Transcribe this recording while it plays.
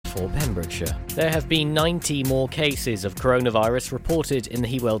for Pembrokeshire. There have been 90 more cases of coronavirus reported in the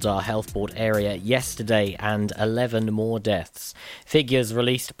Hywel Dda Health Board area yesterday and 11 more deaths. Figures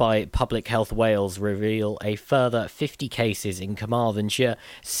released by Public Health Wales reveal a further 50 cases in Carmarthenshire,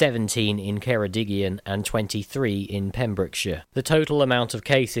 17 in Ceredigion and 23 in Pembrokeshire. The total amount of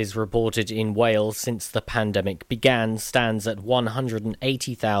cases reported in Wales since the pandemic began stands at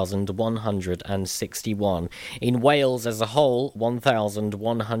 180,161. In Wales as a whole,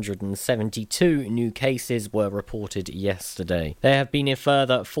 1,172 new cases were reported yesterday. There have been a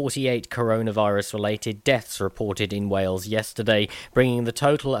further 48 coronavirus-related deaths reported in Wales yesterday, bringing the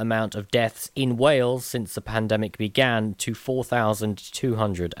total amount of deaths in Wales since the pandemic began to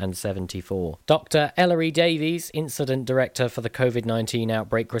 4,274. Dr. Ellery Davies, Incident Director for the COVID-19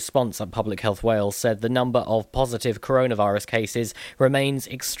 outbreak response at Public Health Wales, said the number of positive coronavirus cases remains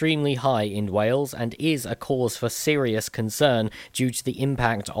extremely high in Wales and is a cause for serious concern due to the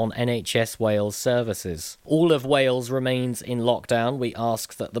impact on NHS Wales services. All of Wales remains in lockdown. We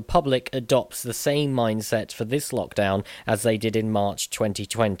ask that the public adopts the same mindset for this lockdown as they did in March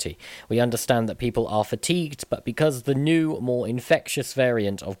 2020. We understand that people are fatigued, but because the new, more infectious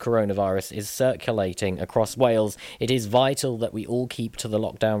variant of coronavirus is circulating across Wales, it is vital that we all keep to the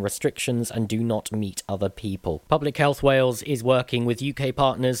lockdown restrictions and do not meet other people. Public Health Wales is working with UK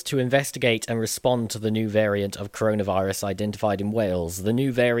partners to investigate and respond to the new variant of coronavirus identified in Wales. The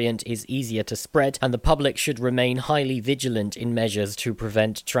new variant is easier to spread, and the public should remain highly vigilant in measures to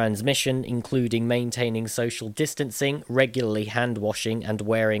prevent transmission, including maintaining social distancing, regularly hand washing and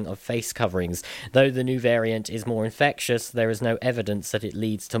wearing of face coverings. Though the new variant is more infectious, there is no evidence that it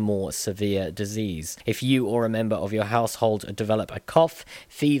leads to more severe disease. If you or a member of your household develop a cough,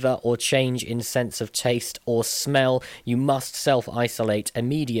 fever or change in sense of taste or smell, you must self-isolate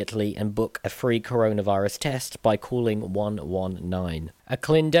immediately and book a free coronavirus test by calling 119. A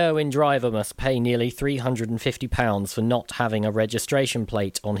Clynderwin driver must pay nearly £350 for not having a registration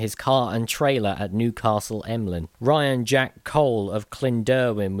plate on his car and trailer at Newcastle Emlyn. Ryan Jack Cole of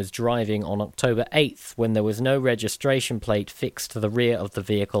Clynderwin was driving on October 8th when there was no registration plate fixed to the rear of the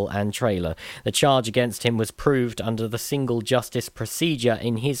vehicle and trailer. The charge against him was proved under the single justice procedure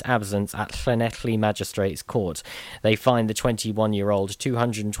in his absence at Llanelli Magistrates Court. They fined the 21-year-old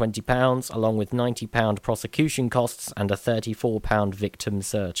 £220 along with £90 prosecution costs and a £34 victim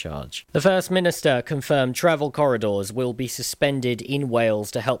surcharge. The First Minister confirmed travel corridors will be suspended in Wales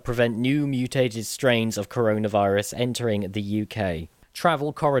to help prevent new mutated strains of coronavirus entering the UK.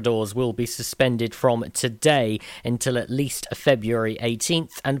 Travel corridors will be suspended from today until at least February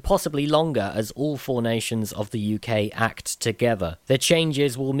 18th and possibly longer as all four nations of the UK act together. The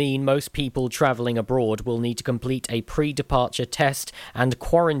changes will mean most people travelling abroad will need to complete a pre-departure test and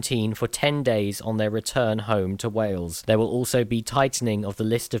quarantine for 10 days on their return home to Wales. There will also be tightening of the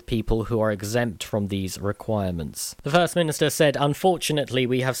list of people who are exempt from these requirements. The First Minister said, "Unfortunately,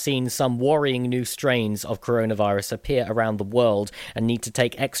 we have seen some worrying new strains of coronavirus appear around the world and need to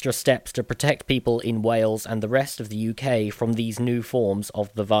take extra steps to protect people in Wales and the rest of the UK from these new forms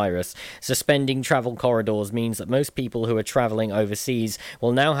of the virus. Suspending travel corridors means that most people who are travelling overseas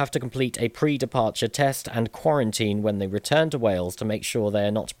will now have to complete a pre-departure test and quarantine when they return to Wales to make sure they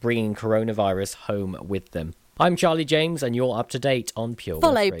are not bringing coronavirus home with them." I'm Charlie James and you're up to date on Pure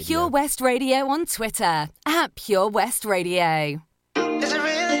West Radio. Follow Pure West Radio on Twitter at Pure West Radio. Is it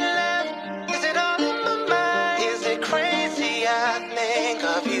really love? Is it all in my mind? Is it crazy? I think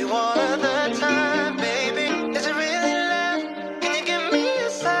of you all of the time, baby. Is it really love? Can you give me a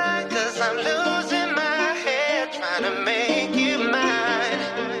sign? 'Cause I'm losing my head trying to make you mine.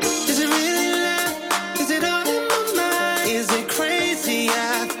 Is it really love? Is it all in my mind? Is it crazy?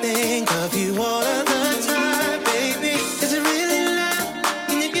 I think of you all of the time, baby. Is it really love?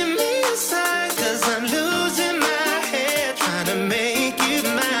 Can you give me a sign? 'Cause I'm losing my head trying to make you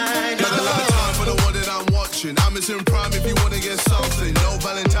mine. Time for the one that I'm watching. I'm in prime if you wanna get something. No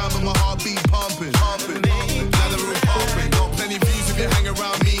Valentine, but my heartbeat pumping. Now the room pumping. Got plenty views if you hang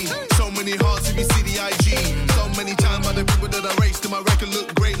around me. So many hearts if you see the IG. So many times by the people that I race to my record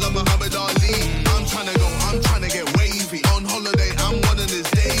look great like Muhammad Ali. I'm trying to get wavy. On holiday, I'm wanting this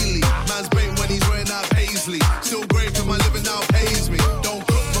daily. Man's brain when he's wearing that paisley. Still great 'cause my living now pays me. Don't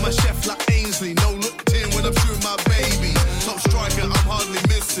cook for my chef like Ainsley. No look tin when I'm shooting my baby. Top striker, I'm hardly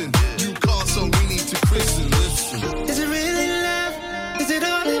missing. Newcastle, we need to christen. Listen. Is it really love? Is it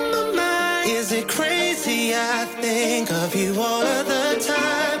all in my mind? Is it crazy? I think of you all of the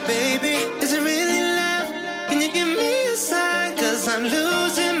time, baby. Is it really love? Can you give me a sign? 'Cause I'm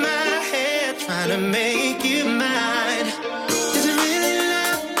losing my head trying to make you mine. Is it really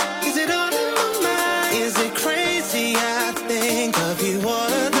love? Is it all in my mind? Is it crazy? I think of you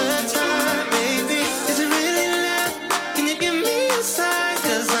all of the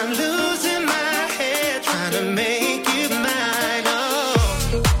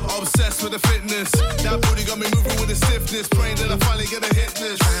with a hit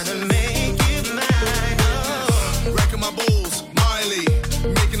list. Trying to make you mine, oh. Wrecking my balls, Miley.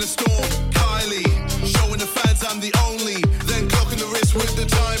 Making a storm, Kylie. Showing the fans I'm the only. Then clocking the wrist with the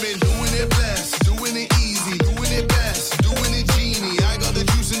timing. Doing it blessed, doing it easy, doing it best, doing it genie. I got the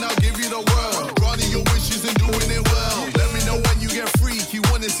juice and I'll give you the world. Granting your wishes and doing it well. Let me know when you get freak. You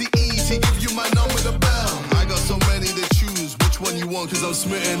wanna see E.T. Give you my number, the bell. I got so many to choose. Which one you want? Cause I'm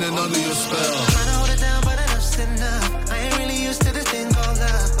smitten and under your spell. Trying to hold it down, but enough's enough. I ain't really used to this thing called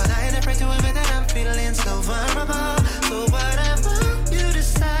love, but I ain't afraid to admit that I'm feeling so vulnerable. So whatever you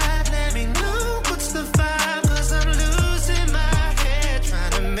decide, let me know what's the vibe, cause I'm losing my head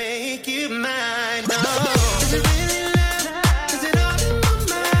trying to make you mine. Oh, is it really love? Is it all in my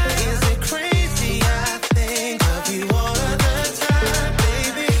mind? Is it crazy? I think of you all of the time,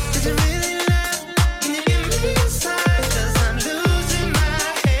 baby. Is it really love? Can you give me a sign? Cause I'm losing my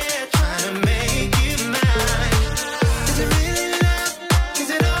head trying to make you mine. Is it really love? Is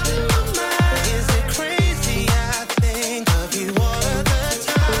it all in my mind? Is it crazy? I think of you all of the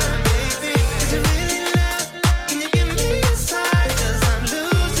time, baby. Is it really love? Can you give me a sign? Cause I'm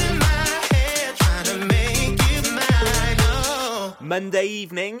losing my head trying to make you mine. Oh. Monday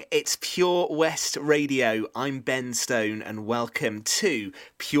evening, it's Pure West Radio. I'm Ben Stone and welcome to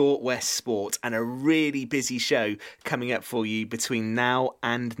Pure West Sport, and a really busy show coming up for you between now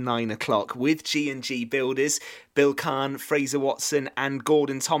and 9 o'clock with G&G Builders. Bill Kahn, Fraser Watson and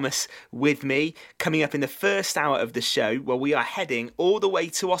Gordon Thomas with me. Coming up in the first hour of the show, well, we are heading all the way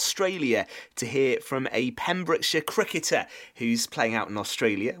to Australia to hear from a Pembrokeshire cricketer who's playing out in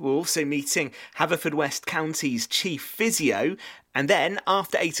Australia. We're also meeting Haverfordwest County's chief physio. And then,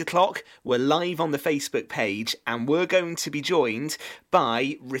 after 8 o'clock, we're live on the Facebook page and we're going to be joined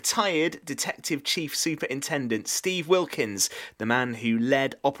by retired Detective Chief Superintendent Steve Wilkins, the man who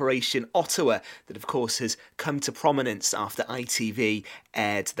led Operation Ottawa, that of course has come to prominence after ITV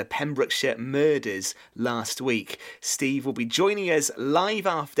aired the Pembrokeshire murders last week. Steve will be joining us live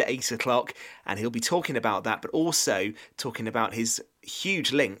after 8 o'clock and he'll be talking about that, but also talking about his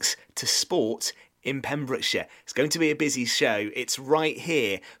huge links to sport in Pembrokeshire. It's going to be a busy show. It's right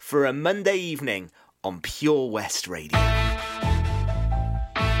here for a Monday evening on Pure West Radio.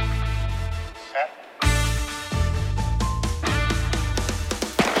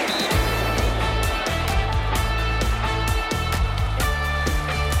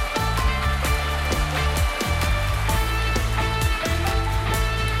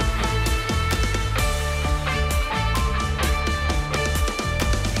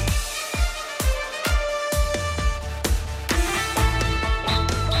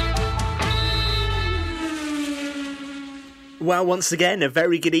 Well, once again, a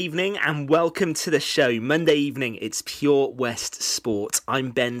very good evening and welcome to the show. Monday evening, it's Pure West Sport. I'm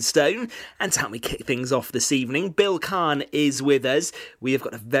Ben Stone, and to help me kick things off this evening, Bill Kahn is with us. We have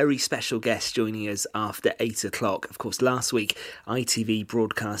got a very special guest joining us after 8 o'clock. Of course, last week, ITV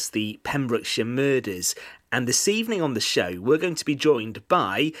broadcast the Pembrokeshire murders. And this evening on the show, we're going to be joined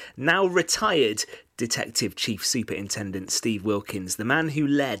by now retired Detective Chief Superintendent Steve Wilkins, the man who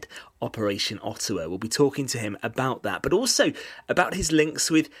led Operation Ottawa. We'll be talking to him about that, but also about his links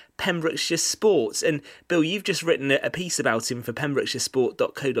with Pembrokeshire Sports. And Bill, you've just written a piece about him for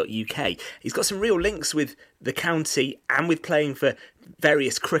pembrokeshiresport.co.uk. He's got some real links with the county and with playing for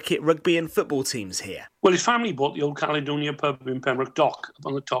various cricket, rugby and football teams here. Well, his family bought the old Caledonia pub in Pembroke Dock, up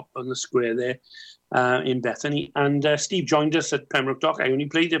on the top on the square there. In Bethany, and Steve joined us at Pembroke Dock. I only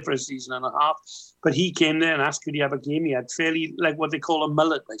played there for a season and a half, but he came there and asked could he have a game. He had fairly, like what they call a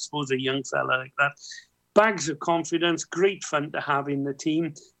mullet, I suppose, a young fella like that. Bags of confidence, great fun to have in the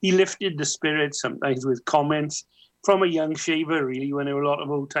team. He lifted the spirit sometimes with comments from a young shaver, really, when there were a lot of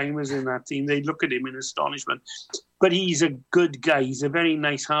old-timers in that team. They'd look at him in astonishment. But he's a good guy. He's a very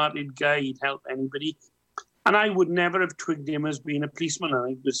nice-hearted guy. He'd help anybody. And I would never have twigged him as being a policeman.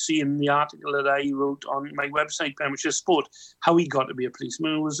 I was seeing the article that I wrote on my website, Pembrokeshire Sport, how he got to be a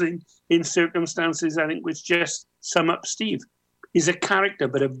policeman. It was in circumstances, I think, which just sum up Steve. He's a character,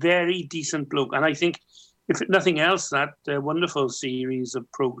 but a very decent bloke. And I think, if nothing else, that wonderful series of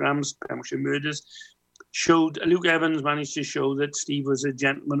programmes, Pembrokeshire Murders, showed, Luke Evans managed to show that Steve was a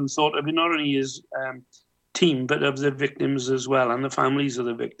gentleman who thought of not only his team, but of the victims as well, and the families of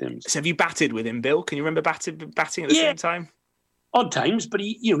the victims. So have you batted with him, Bill? Can you remember batting at the same time? Odd times, but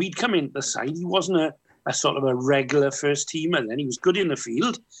he'd come into the side. He wasn't a sort of a regular first teamer then. He was good in the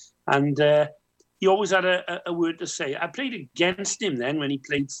field, and he always had a word to say. I played against him then when he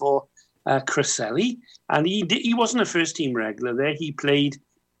played for Cresselly, and he wasn't a first team regular there. He played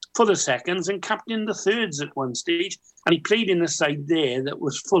for the seconds and captained the thirds at one stage. And he played in a side there that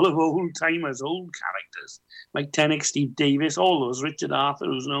was full of old-timers, old characters. Mike Tennick, Steve Davis, all those, Richard Arthur,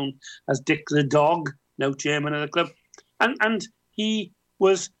 who's known as Dick the Dog, now chairman of the club. And he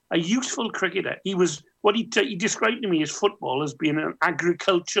was a useful cricketer. He was what he described to me as football as being an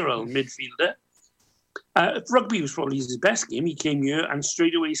agricultural midfielder. Rugby was probably his best game. He came here and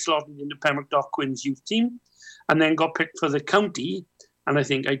straight away slotted into Pembroke Dock Quins youth team and then got picked for the county. And I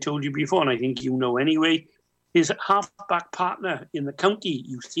think I told you before, and I think you know anyway, his half-back partner in the county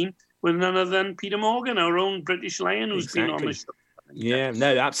youth team was none other than Peter Morgan, our own British Lion, who's been on the show. Yeah,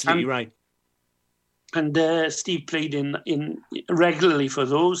 no, absolutely right. And Steve played in regularly for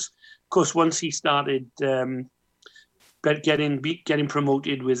those. Of course, once he started getting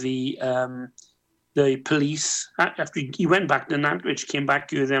promoted with the police, after he went back to Nantwich, came back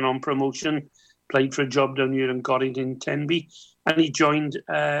here then on promotion, played for a job down here and got it in Tenby. And he joined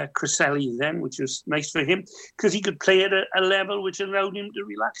Cresselly then, which was nice for him because he could play at a level which allowed him to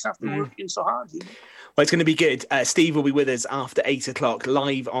relax after working so hard. You know? Well, it's going to be good. Steve will be with us after 8 o'clock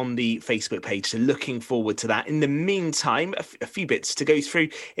live on the Facebook page. So looking forward to that. In the meantime, a few bits to go through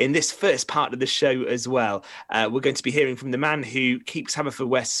in this first part of the show as well. We're going to be hearing from the man who keeps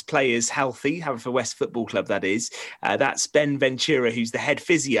Haverfordwest players healthy, Haverfordwest Football Club, that is. That's Ben Ventura, who's the head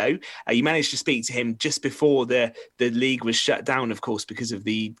physio. You managed to speak to him just before the league was shut down, of course, because of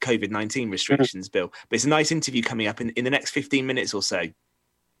the COVID-19 restrictions, Bill. But it's a nice interview coming up in the next 15 minutes or so.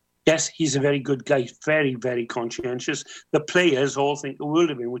 Yes, he's a very good guy, very, very conscientious. The players all think the world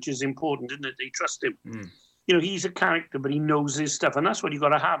of him, which is important, isn't it? They trust him. You know, he's a character, but he knows his stuff, and that's what you've got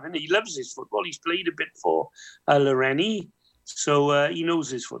to have. And he loves his football. He's played a bit for Loreni, so he knows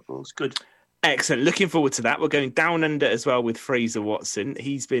his football. It's good. Excellent. Looking forward to that. We're going down under as well with Fraser Watson.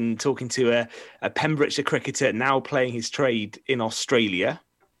 He's been talking to a Pembrokeshire cricketer now playing his trade in Australia,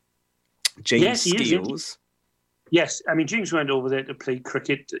 James Skeels. Yes, I mean, James went over there to play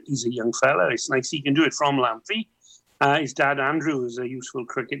cricket. He's a young fella. It's nice. He can do it from Lamphey. His dad, Andrew, is a useful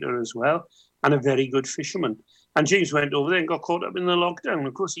cricketer as well and a very good fisherman. And James went over there and got caught up in the lockdown.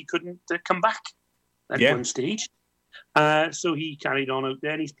 Of course, he couldn't come back at one stage. So he carried on out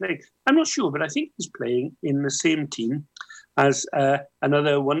there and he's playing. I'm not sure, but I think he's playing in the same team as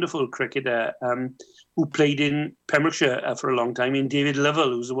another wonderful cricketer who played in Pembrokeshire for a long time, in David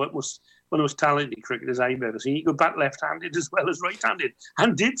Lovell, who's one of the most talented cricketers I've ever seen. He could bat left-handed as well as right-handed,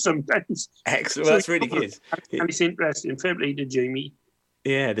 and did sometimes. Excellent, so that's really good. And it's interesting. Fair play to Jamie.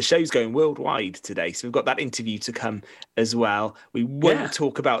 Yeah, the show's going worldwide today, so we've got that interview to come as well. We won't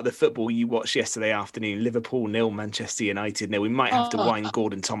talk about the football you watched yesterday afternoon, Liverpool 0, Manchester United 0. We might have to wind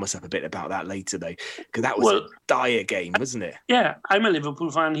Gordon Thomas up a bit about that later, though, because that was a dire game, wasn't it? Yeah, I'm a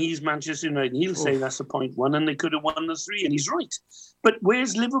Liverpool fan. He's Manchester United. He'll say that's a 0.1, and they could have won the 3, and he's right. But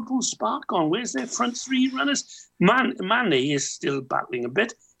where's Liverpool's spark gone? Where's their front 3 runners? Mane is still battling a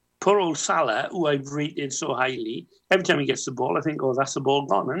bit. Poor old Salah, who I've rated so highly, every time he gets the ball, I think, that's the ball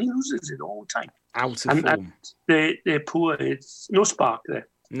gone. And he loses it all the time. Out of form. And they're poor. It's no spark there.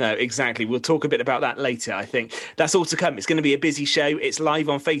 No, exactly. We'll talk a bit about that later, I think. That's all to come. It's going to be a busy show. It's live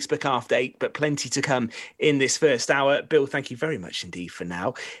on Facebook after 8, but plenty to come in this first hour. Bill, thank you very much indeed for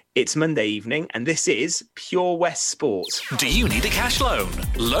now. It's Monday evening, and this is Pure West Sport. Do you need a cash loan?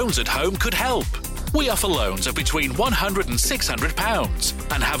 Loans at Home could help. We offer loans of between £100 and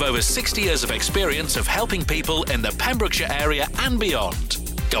 £600 and have over 60 years of experience of helping people in the Pembrokeshire area and beyond.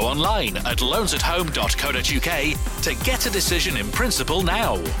 Go online at loansathome.co.uk to get a decision in principle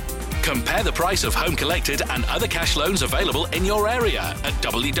now. Compare the price of home collected and other cash loans available in your area at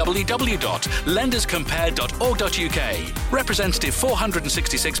www.lenderscompare.org.uk. Representative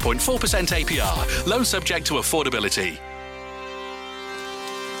 466.4% APR. Loan subject to affordability.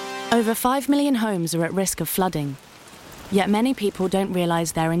 Over 5 million homes are at risk of flooding, yet many people don't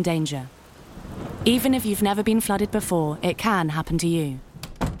realise they're in danger. Even if you've never been flooded before, it can happen to you.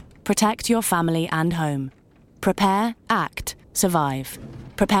 Protect your family and home. Prepare, act, survive.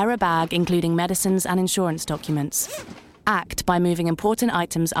 Prepare a bag including medicines and insurance documents. Act by moving important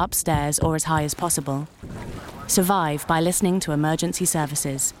items upstairs or as high as possible. Survive by listening to emergency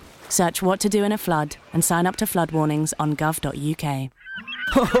services. Search what to do in a flood and sign up to flood warnings on gov.uk.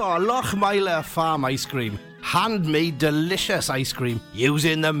 Oh, Lochmeyler Farm Ice Cream. Handmade delicious ice cream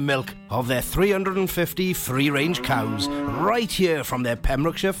using the milk of their 350 free-range cows right here from their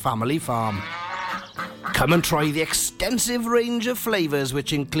Pembrokeshire family farm. Come and try the extensive range of flavours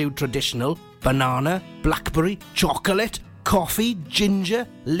which include traditional, banana, blackberry, chocolate, coffee, ginger,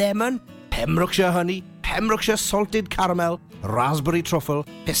 lemon, Pembrokeshire honey, Pembrokeshire salted caramel, raspberry truffle,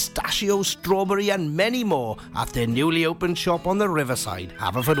 pistachio, strawberry and many more at their newly opened shop on the Riverside,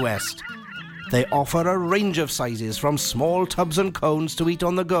 Haverfordwest. They offer a range of sizes from small tubs and cones to eat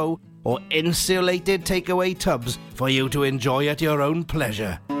on the go or insulated takeaway tubs for you to enjoy at your own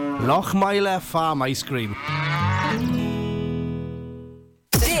pleasure. Lochmeyler Farm Ice Cream.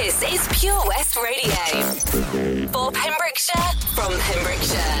 This is Pure West Radio. For Pembrokeshire, from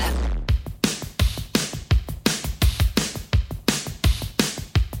Pembrokeshire.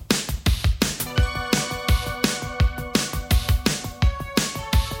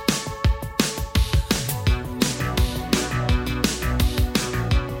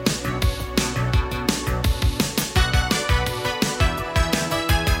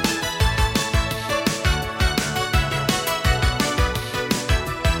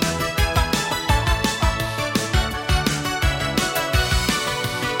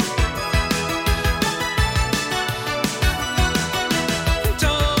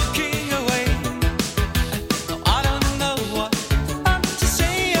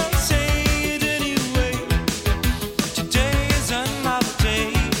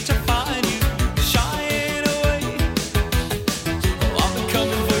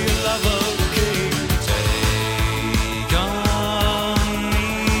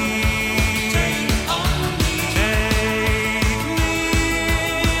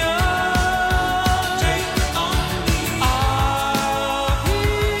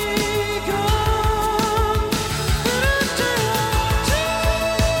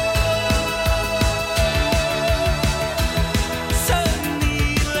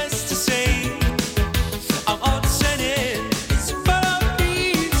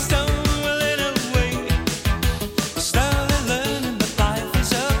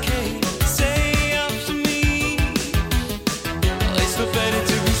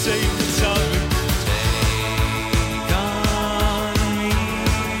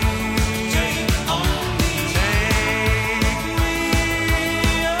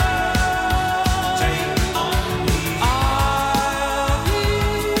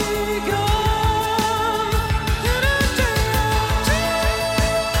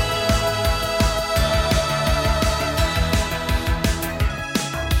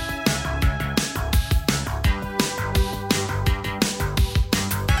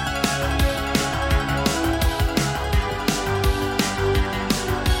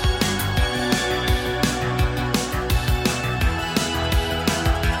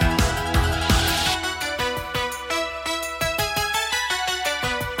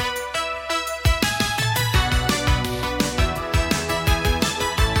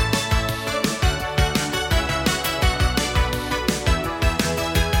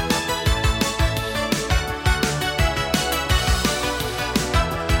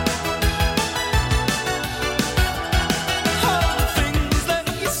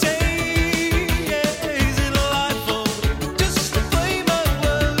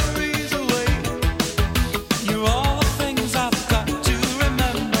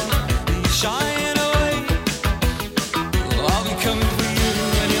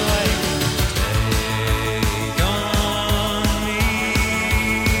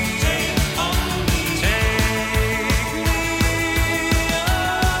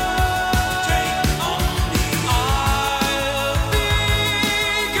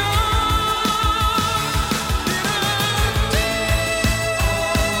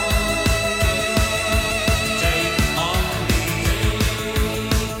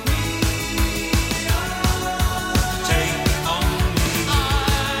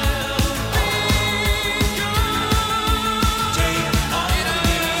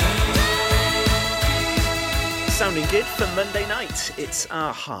 Sounding good for Monday night. It's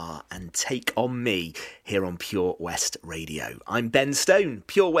Aha and Take On Me here on Pure West Radio. I'm Ben Stone,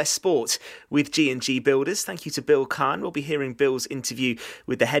 Pure West Sport with G&G Builders. Thank you to Bill Kahn. We'll be hearing Bill's interview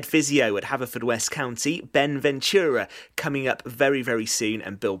with the head physio at Haverfordwest County, Ben Ventura, coming up very, very soon.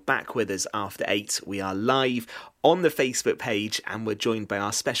 And Bill back with us after 8. We are live on the Facebook page and we're joined by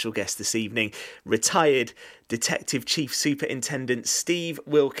our special guest this evening, retired Detective Chief Superintendent Steve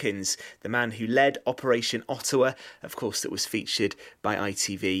Wilkins, the man who led Operation Ottawa, of course, that was featured by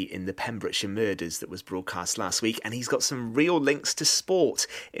ITV in the Pembrokeshire Murders that was broadcast last week. And he's got some real links to sport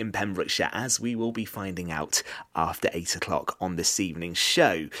in Pembrokeshire, as we will be finding out after 8 o'clock on this evening's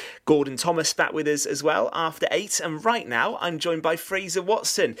show. Gordon Thomas back with us as well after 8. And right now, I'm joined by Fraser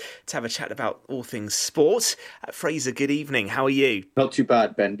Watson to have a chat about all things sport. Fraser, good evening. How are you? Not too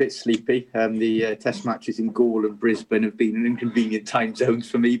bad, Ben. Bit sleepy. The test matches in Gaul and Brisbane have been inconvenient time zones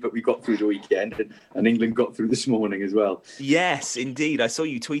for me, but we got through the weekend and England got through this morning as well. Yes, indeed. I saw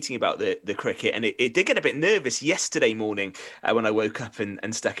you tweeting about the cricket, and it did get a bit nervous yesterday morning when I woke up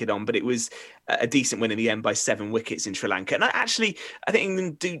and stuck it on, but it was a decent win in the end by 7 wickets in Sri Lanka. And I think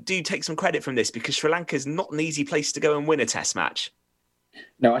England do take some credit from this, because Sri Lanka is not an easy place to go and win a test match.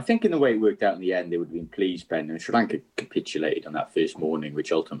 No, I think in the way it worked out in the end, they would have been pleased, Ben. And Sri Lanka capitulated on that first morning,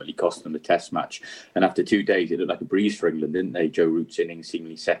 which ultimately cost them the Test match. And after 2 days, it looked like a breeze for England, didn't they? Joe Root's innings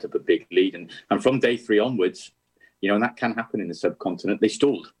seemingly set up a big lead. And from day 3 onwards, and that can happen in the subcontinent. They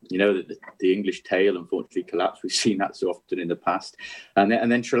stalled. The English tail unfortunately collapsed. We've seen that so often in the past. And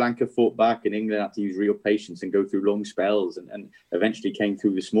then Sri Lanka fought back, and England had to use real patience and go through long spells and eventually came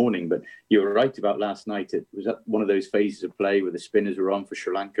through this morning. But you were right about last night. It was one of those phases of play where the spinners were on for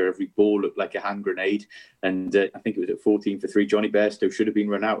Sri Lanka. Every ball looked like a hand grenade. And I think it was at 14 for 3. Johnny Bairstow should have been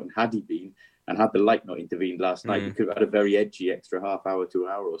run out. And had he been, and had the light not intervened last night, we could have had a very edgy extra half hour to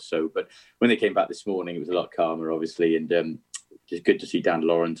an hour or so. But when they came back this morning, it was a lot calmer, obviously. And just good to see Dan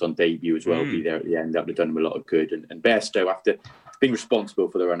Lawrence on debut as well, be there at the end. That would have done him a lot of good. And Bairstow, after being responsible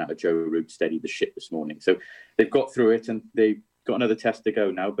for the run out of Joe Root, steadied the ship this morning. So they've got through it, and they've got another test to go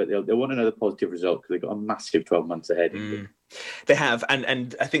now, but they'll want another positive result because they've got a massive 12 months ahead. They have,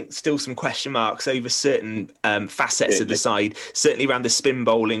 and I think still some question marks over certain facets of the side, certainly around the spin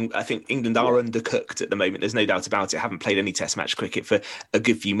bowling. I think England are undercooked at the moment. There's no doubt about it. Haven't played any Test match cricket for a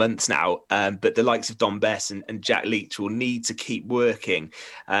good few months now, but the likes of Dom Bess and Jack Leach will need to keep working,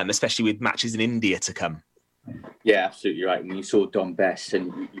 especially with matches in India to come. Yeah, absolutely right. When you saw Dom Bess,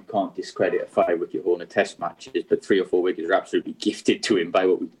 and you can't discredit a 5-wicket haul in a Test matches, but 3 or 4 wickets are absolutely gifted to him by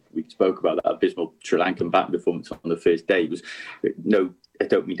what we spoke about, that abysmal Sri Lankan batting performance on the first day. It was I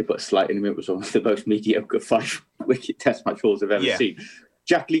don't mean to put a slight in him. It was one of the most mediocre 5-wicket Test match hauls I've ever seen.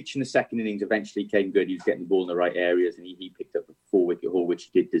 Jack Leach in the second innings eventually came good. He was getting the ball in the right areas, and he picked up a 4-wicket haul, which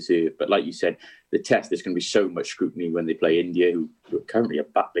he did deserve. But like you said, the Test, there's going to be so much scrutiny when they play India, who currently are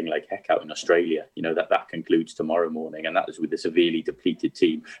battling like heck out in Australia. That concludes tomorrow morning, and that is with a severely depleted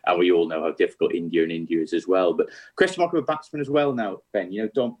team. And we all know how difficult India is as well. But question mark of a batsman as well now, Ben.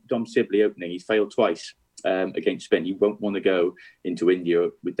 Dom Sibley opening, he's failed twice against spin. You won't want to go into India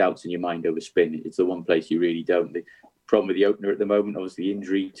with doubts in your mind over spin. It's the one place you really don't. The problem with the opener at the moment, obviously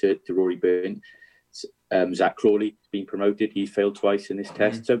injury to Rory Byrne. Zach Crawley's been promoted. He's failed twice in this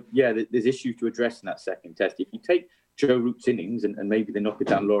Test. So, there's issues to address in that second Test. If you take Joe Root's innings and maybe they knock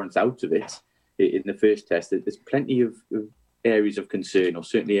Dan Lawrence out of it in the first Test, there's plenty of areas of concern, or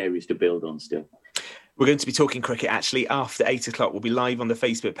certainly areas to build on still. We're going to be talking cricket actually after 8 o'clock. We'll be live on the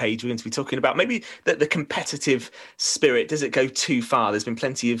Facebook page. We're going to be talking about maybe the competitive spirit. Does it go too far? There's been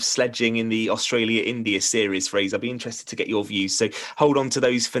plenty of sledging in the Australia-India series, Fraser. I'll be interested to get your views. So hold on to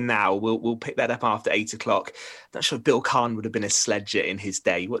those for now. We'll pick that up after 8 o'clock. Not sure if Bill Kahn would have been a sledger in his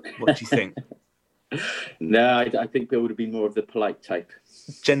day. What do you think? No, I think Bill would have been more of the polite type.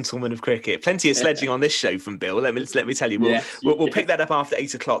 Gentleman of cricket. Plenty of sledging on this show from Bill. Let me tell you. We'll pick that up after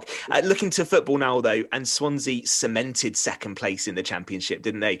 8 o'clock. Looking to football now, though, and Swansea cemented second place in the Championship,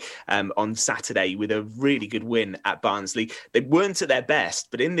 didn't they, on Saturday with a really good win at Barnsley. They weren't at their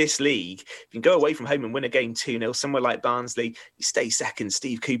best, but in this league, if you can go away from home and win a game 2-0, somewhere like Barnsley, you stay second.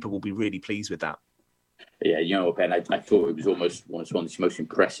 Steve Cooper will be really pleased with that. Yeah, Ben, I thought it was almost one of Swansea's most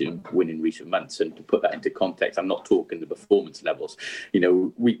impressive win in recent months. And to put that into context, I'm not talking the performance levels.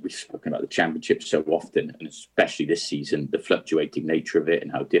 We've spoken about the Championship so often, and especially this season, the fluctuating nature of it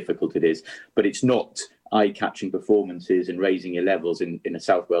and how difficult it is. But it's not eye-catching performances and raising your levels in a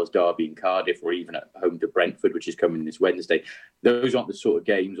South Wales derby in Cardiff, or even at home to Brentford, which is coming this Wednesday. Those aren't the sort of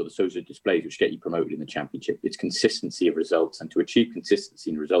games or the sort of displays which get you promoted in the Championship. It's consistency of results, and to achieve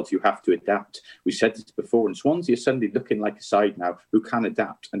consistency in results, you have to adapt. We've said this before, and Swansea are suddenly looking like a side now who can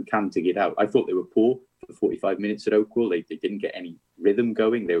adapt and can dig it out. I thought they were poor for 45 minutes at Oakwell. They didn't get any rhythm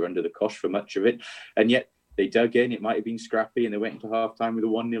going. They were under the cosh for much of it, and yet they dug in. It might have been scrappy, and they went into half-time with a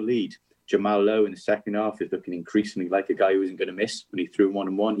 1-0 lead. Jamal Lowe in the second half is looking increasingly like a guy who isn't going to miss. When he threw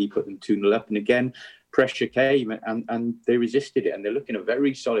 1-1, he put them 2-0 up. And again, pressure came and they resisted it. And they're looking a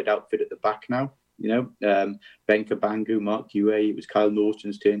very solid outfit at the back now. Ben Kabangu, Mark Yue. It was Kyle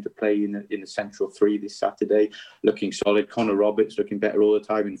Norton's turn to play in the central three this Saturday. Looking solid. Connor Roberts looking better all the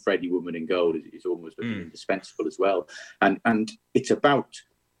time. And Freddie Woodman in goal is almost looking indispensable as well. And it's about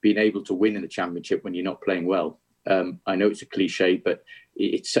being able to win in the Championship when you're not playing well. I know it's a cliche, but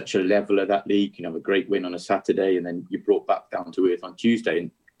it's such a leveller, that league. You have a great win on a Saturday, and then you're brought back down to earth on Tuesday.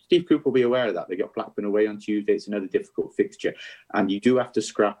 And Steve Cooper will be aware of that. They got Blackburn away on Tuesday. It's another difficult fixture. And you do have to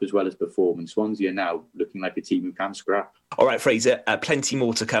scrap as well as perform. And Swansea are now looking like a team who can scrap. All right, Fraser, plenty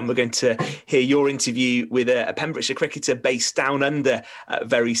more to come. We're going to hear your interview with a Pembrokeshire cricketer based down under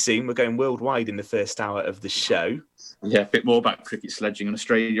very soon. We're going worldwide in the first hour of the show. Yeah, a bit more about cricket sledging in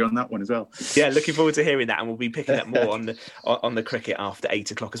Australia on that one as well. Yeah, looking forward to hearing that, and we'll be picking up more on the cricket after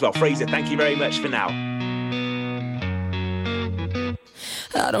 8 o'clock as well. Fraser, thank you very much for now.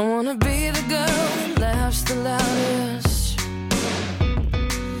 I don't want to be the girl that laughs the loudest.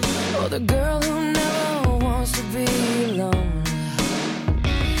 the girl who never wants to be alone.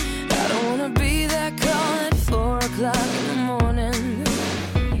 I don't wanna be that call at 4 o'clock in the morning,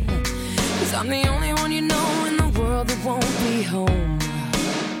 'cause I'm the only one you know in the world that won't be home.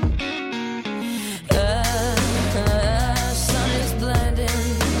 Sun is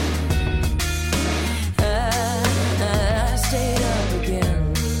blinding. I stayed up again.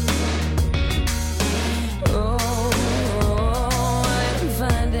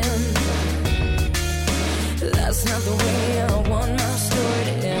 That's not the way I want my story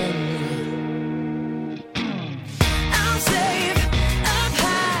to end. I'm safe up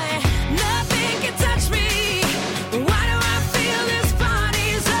high, nothing can touch me. Why do I feel this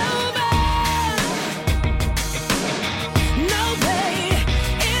party's over? No pain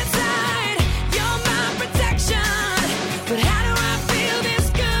inside, you're my protection. But how do I feel this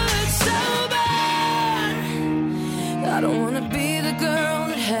good sober? I don't wanna be the girl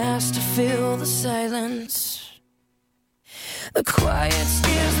that has to fill the silence. The quiet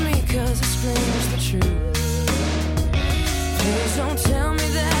scares me 'cause it screams the truth. Please don't tell me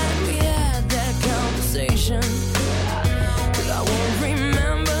that we had that conversation, 'cause I won't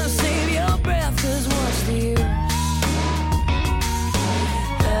remember. Save your breath, 'cause what's the use?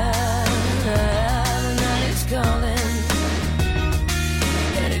 The night is calling,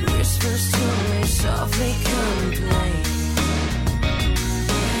 and it whispers to me softly, complain.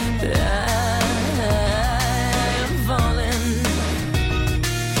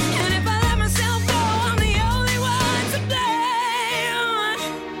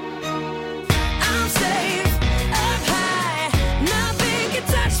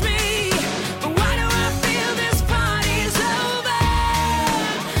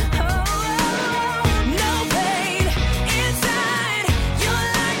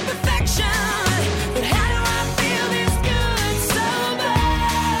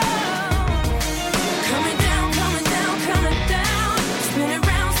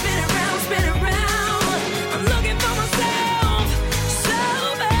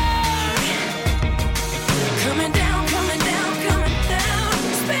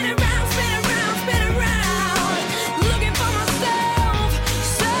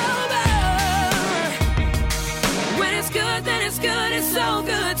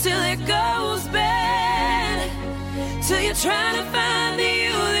 Trying to find the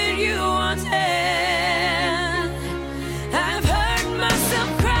you that you once had. I've heard myself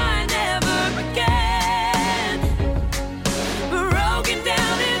cry never again, broken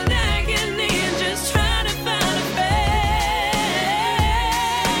down in agony and just trying to find a bed.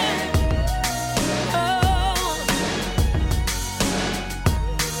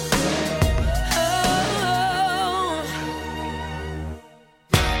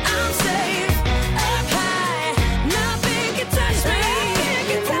 I'm safe up high, nothing can touch me.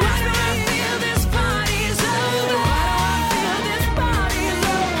 Why do I feel this party's over? This party's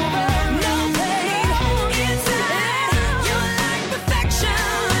over. No pain inside, you're like perfection.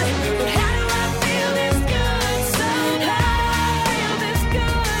 But how do I feel this good sober? Feel this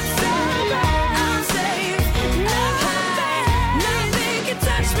good sober. I'm safe up high, nothing can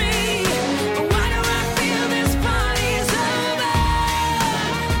touch me. Why do I feel this party's over?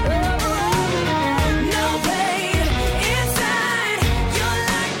 No pain inside, you're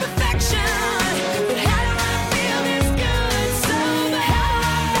like perfection. But how do I feel this good sober? How do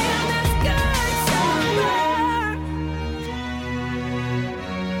I feel this good sober?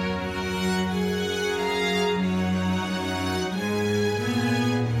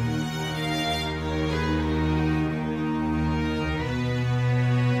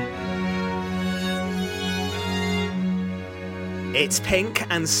 It's Pink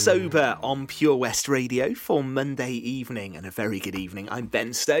and Sober on Pure West Radio for Monday evening, and a very good evening. I'm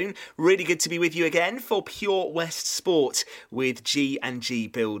Ben Stone. Really good to be with you again for Pure West Sport with G&G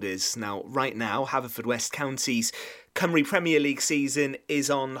Builders. Now, right now, Haverfordwest County's Cymru Premier League season is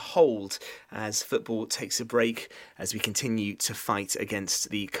on hold as football takes a break as we continue to fight against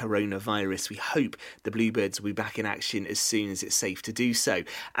the coronavirus. We hope the Bluebirds will be back in action as soon as it's safe to do so.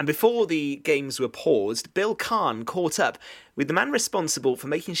 And before the games were paused, Bill Kahn caught up with the man responsible for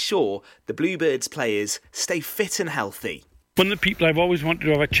making sure the Bluebirds players stay fit and healthy. One of the people I've always wanted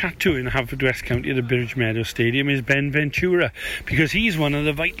to have a chat to in Haverfordwest County at the Bridgemeadow Stadium is Ben Ventura, because he's one of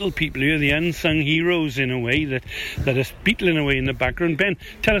the vital people here, the unsung heroes in a way that are beetling away in the background. Ben,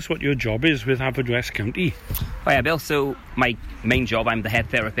 tell us what your job is with Haverfordwest County. Oh yeah, Bill, so my main job, I'm the head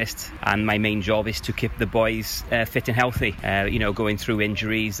therapist, and my main job is to keep the boys fit and healthy. Going through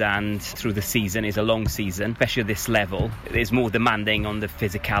injuries and through the season is a long season, especially at this level. It's more demanding on the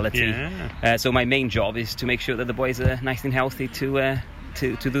physicality. Yeah. So my main job is to make sure that the boys are nice and healthy to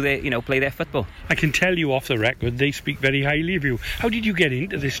to do their, play their football. I can tell you off the record, they speak very highly of you. How did you get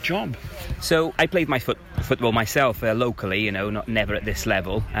into this job? So I played my football myself locally, never at this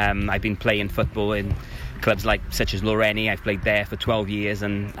level. I've been playing football in clubs such as Loreni. I've played there for 12 years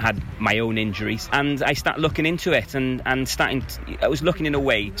and had my own injuries, and I started looking into it and I was looking in a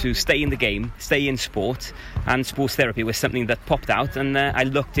way to stay in the game, stay in sport, and sports therapy was something that popped out, and I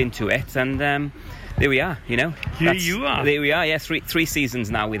looked into it, and there we are, Here you are. There we are, yeah, three seasons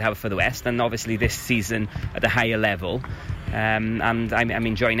now with Haverfordwest, and obviously this season at a higher level. And I'm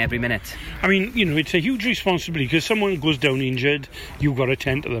enjoying every minute. I mean, it's a huge responsibility because someone goes down injured, you've got to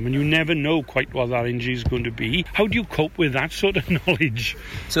tend to them, and you never know quite what that injury is going to be. How do you cope with that sort of knowledge?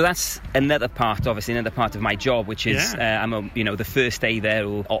 So that's another part of my job, which is I'm the first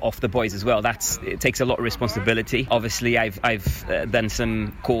aider off the boys as well. It takes a lot of responsibility. Obviously, I've done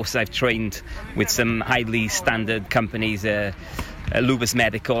some course. I've trained with some highly standard companies. Lubus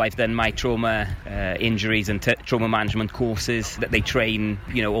Medical, I've done my trauma injuries and trauma management courses that they train,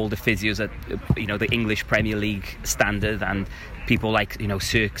 all the physios at, the English Premier League standard, and people like,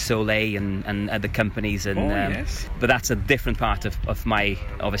 Cirque Soleil and other companies. And yes. But that's a different part of my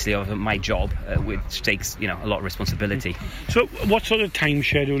job, which takes, a lot of responsibility. So what sort of time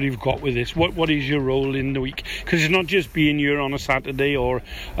schedule you've got with this? What is your role in the week? Because it's not just being here on a Saturday or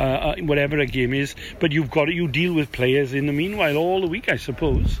whatever a game is, but you deal with players in the meanwhile all the week, I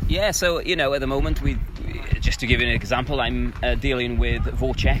suppose. Yeah, so, at the moment, just to give you an example, I'm dealing with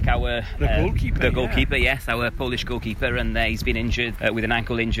Wojciech, the goalkeeper. Yes, our Polish goalkeeper, and he's been injured with an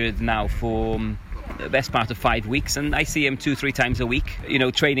ankle injured now for the best part of 5 weeks, and I see him 2-3 times a week,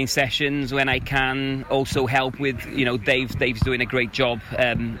 training sessions when I can. Also help with, Dave's doing a great job,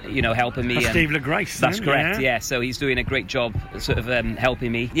 helping me. That's Dave LeGrice. That's correct, yeah. So he's doing a great job sort of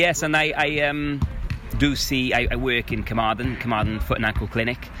helping me. Yes, and I work in Carmarthen Foot and Ankle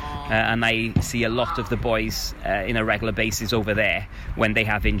Clinic, and I see a lot of the boys in a regular basis over there when they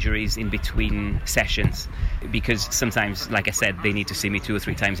have injuries in between sessions, because sometimes, like I said, they need to see me 2 or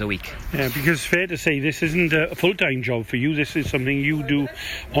 3 times a week. Yeah, because it's fair to say this isn't a full-time job for you. This is something you do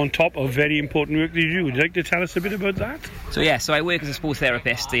on top of very important work that you do. Would you like to tell us a bit about that? So I work as a sports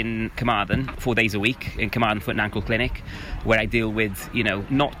therapist in Carmarthen 4 days a week in Carmarthen Foot and Ankle Clinic, where I deal with,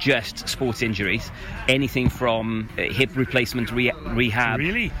 not just sports injuries, anything from hip replacement rehab.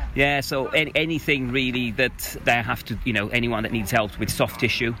 Really? Yeah, so anything really that I have to, anyone that needs help with soft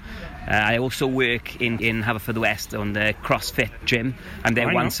tissue. I also work in Haverfordwest on the CrossFit gym. I'm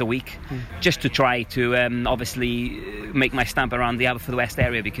there once a week, just to try to obviously make my stamp around the Haverfordwest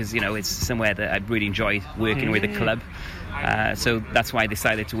area, because it's somewhere that I really enjoy working with the club. So that's why I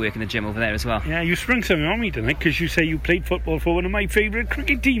decided to work in the gym over there as well. Yeah, you sprung something on me tonight, because you say you played football for one of my favourite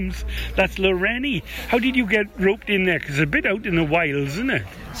cricket teams. That's Loreni. How did you get roped in there? Because it's a bit out in the wilds, isn't it?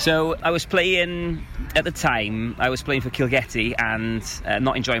 So I was playing, at the time, I was playing for Kilgetty and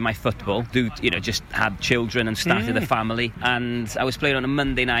not enjoying my football. Just had children and started a family. And I was playing on a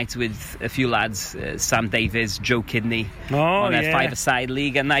Monday night with a few lads, Sam Davies, Joe Kidney, on a 5-a-side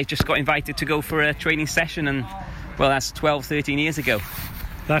league. And I just got invited to go for a training session, and well, that's 12, 13 years ago.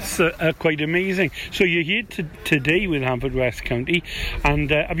 That's quite amazing. So you're here today with Haverfordwest County, and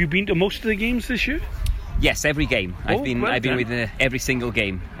have you been to most of the games this year? Yes, every game. I've been with every single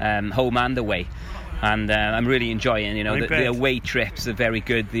game, home and away. And I'm really enjoying, the away trips are very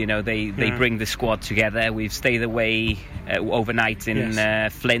good. They bring the squad together. We've stayed away overnight in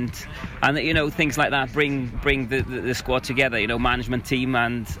Flint, and things like that bring the squad together. Management team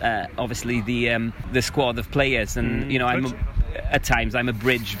and obviously the squad of players. And at times I'm a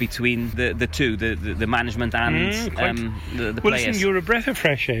bridge between the two, the management and the players. Well, listen, you're a breath of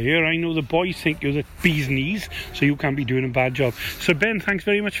fresh air here. I know the boys think you're the bee's knees, so you can't be doing a bad job. So Ben, thanks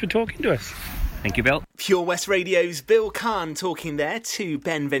very much for talking to us. Thank you, Bill. Pure West Radio's Bill Kahn talking there to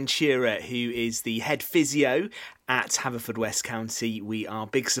Ben Ventura, who is the head physio at Haverfordwest County. We are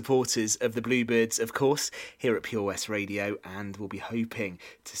big supporters of the Bluebirds, of course, here at Pure West Radio, and we'll be hoping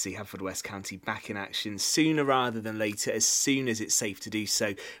to see Haverfordwest County back in action sooner rather than later. As soon as it's safe to do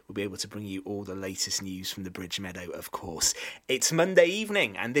so, we'll be able to bring you all the latest news from the Bridge Meadow, of course. It's Monday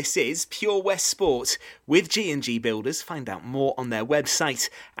evening, and this is Pure West Sport with G&G Builders. Find out more on their website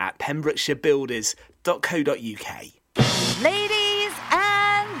at pembrokeshirebuilders.co.uk. Ladies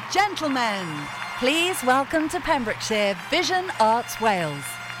and gentlemen, please welcome to Pembrokeshire Vision Arts Wales,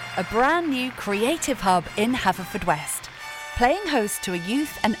 a brand new creative hub in Haverfordwest, playing host to a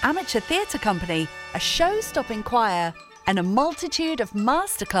youth and amateur theatre company, a show-stopping choir, and a multitude of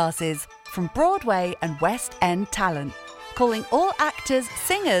masterclasses from Broadway and West End talent, calling all actors,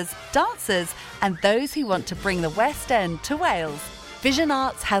 singers, dancers, and those who want to bring the West End to Wales. Vision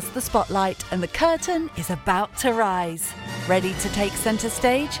Arts has the spotlight and the curtain is about to rise. Ready to take centre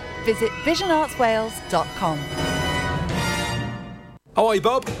stage? Visit visionartswales.com. Oh, hi,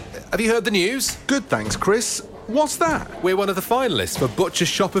 Bob. Have you heard the news? Good, thanks, Chris. What's that? We're one of the finalists for Butcher's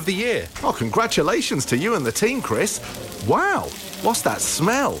Shop of the Year. Oh, congratulations to you and the team, Chris. Wow, what's that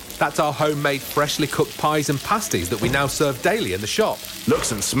smell? That's our homemade freshly cooked pies and pasties that we now serve daily in the shop.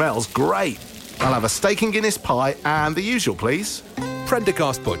 Looks and smells great. I'll have a steak and Guinness pie and the usual, please.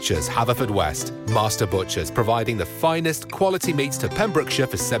 Prendergast Butchers, Haverfordwest. Master Butchers, providing the finest quality meats to Pembrokeshire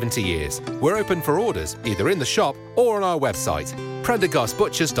for 70 years. We're open for orders, either in the shop or on our website,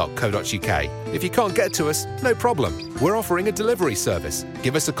 prendergastbutchers.co.uk. If you can't get to us, no problem. We're offering a delivery service.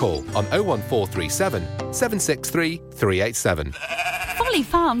 Give us a call on 01437 763 387. Folly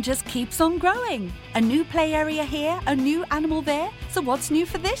Farm just keeps on growing. A new play area here, a new animal there. So what's new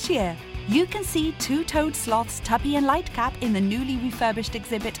for this year? You can see two-toed sloths Tubby and Lightcap in the newly refurbished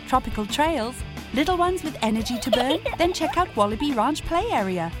exhibit Tropical Trails. Little ones with energy to burn? Then check out Wallaby Ranch play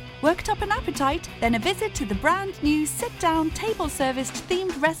area. Worked up an appetite? Then a visit to the brand new sit-down, table-serviced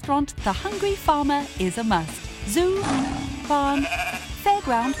themed restaurant The Hungry Farmer is a must. Zoo, farm,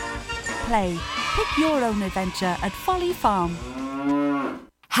 fairground, play. Pick your own adventure at Folly Farm.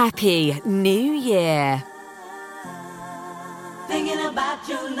 Happy New Year. Thinking about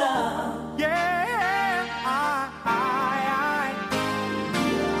your love. Yeah,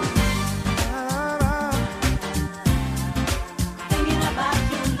 Thinking about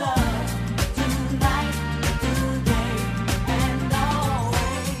your love tonight, today, and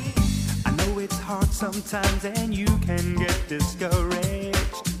always. I know it's hard sometimes and you can get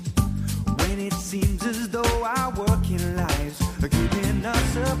discouraged when it seems as though our working lives are keeping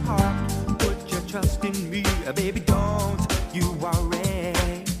us apart. Put your trust in me, baby, don't you worry.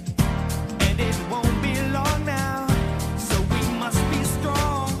 And it won't be long now, so we must be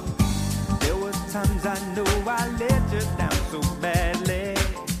strong. There were times I know I let you down so badly.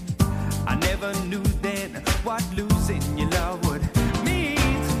 I never knew then what losing your love would mean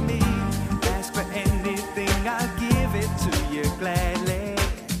to me. Ask for anything, I'll give it to you gladly.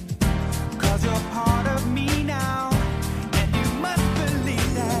 'Cause you're part of me now, and you must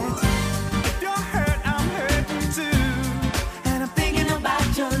believe that. If you're hurt, I'm hurting too. And I'm thinking about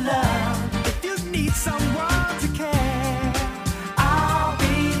your love. If you need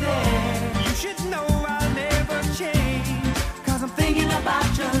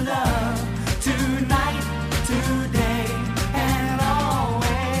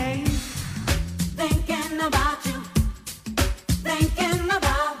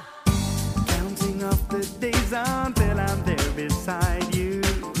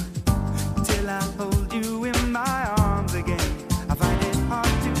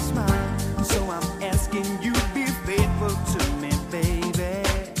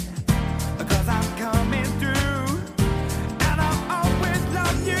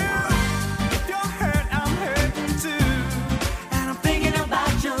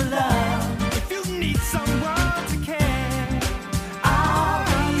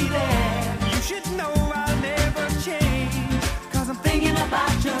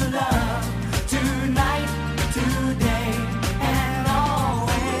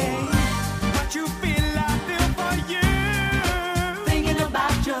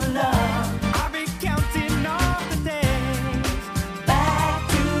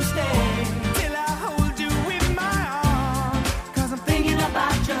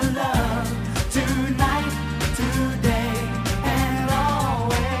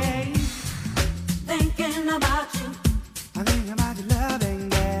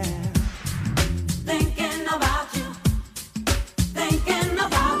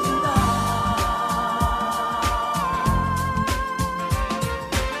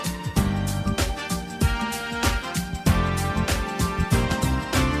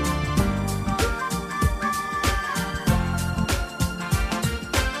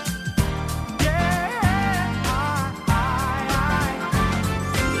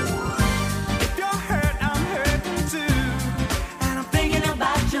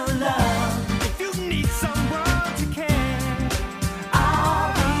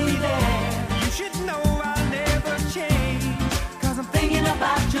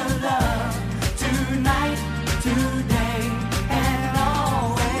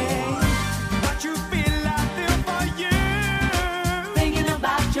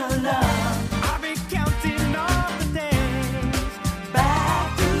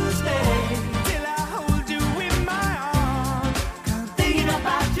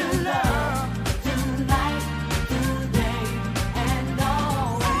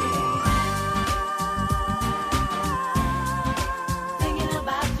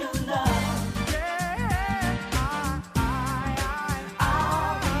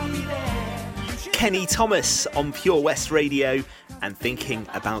Kenny Thomas on Pure West Radio and thinking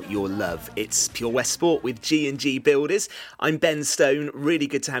about your love. It's Pure West Sport with G&G Builders. I'm Ben Stone. Really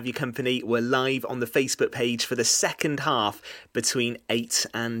good to have your company. We're live on the Facebook page for the second half between 8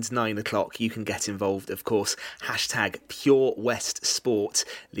 and 9 o'clock. You can get involved, of course. Hashtag Pure West Sport.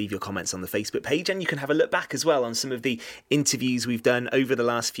 Leave your comments on the Facebook page, and you can have a look back as well on some of the interviews we've done over the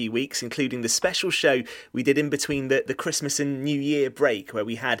last few weeks, including the special show we did in between the Christmas and New Year break, where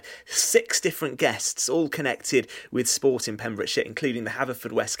we had 6 different guests, all connected with sport in Pembrokeshire, including the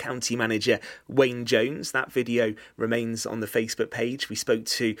Haverfordwest County Manager Wayne Jones. That video remains on the Facebook page. We spoke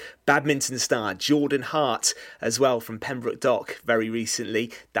to badminton star Jordan Hart as well from Pembroke Dock very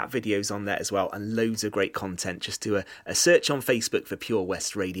recently. That video's on there as well, and loads of great content. Just do a search on Facebook for Pure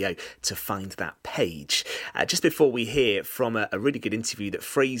West Radio to find that page. Just before we hear from a really good interview that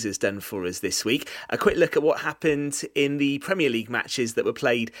Fraser's done for us this week, a quick look at what happened in the Premier League matches that were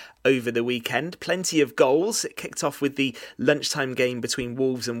played over the weekend. Plenty of goals. It kicked off with the lunchtime game between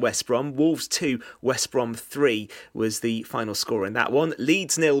Wolves and West Brom. Wolves 2, West Brom 3 was the final score in that one.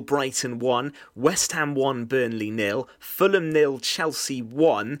 Leeds 0, Brighton 1, West Ham 1, Burnley 0, Fulham 0, Chelsea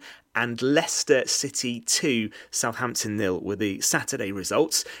 1, and Leicester City 2, Southampton 0 were the Saturday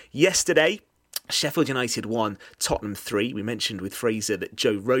results. Yesterday, Sheffield United 1, Tottenham 3. We mentioned with Fraser that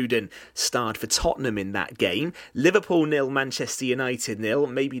Joe Rodon starred for Tottenham in that game. Liverpool 0, Manchester United 0.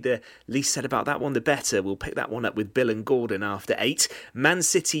 Maybe the least said about that one, the better. We'll pick that one up with Bill and Gordon after 8. Man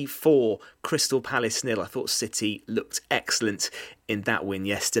City 4, Crystal Palace 0. I thought City looked excellent in that win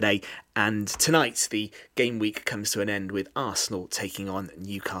yesterday. And tonight, the game week comes to an end with Arsenal taking on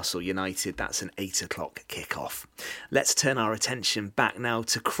Newcastle United. That's an 8 o'clock kickoff. Let's turn our attention back now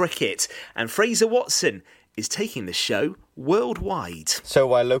to cricket. And Fraser Watson is taking the show worldwide. So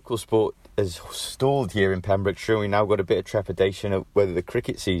while local sport has stalled here in Pembrokeshire, we now got a bit of trepidation of whether the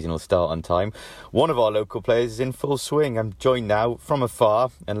cricket season will start on time. One of our local players is in full swing. I'm joined now from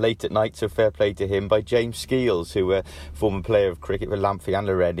afar and late at night, so fair play to him, by James Skeels, who a former player of cricket for Lamphey and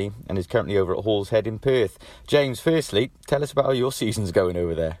Llanelli and is currently over at Hall's Head in Perth. James, firstly, tell us about how your season's going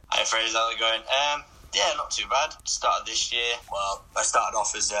over there. Hi Fraser, how's it going? Yeah, not too bad. Started this year, well, I started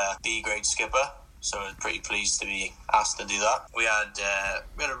off as a B grade skipper, so I was pretty pleased to be asked to do that. We had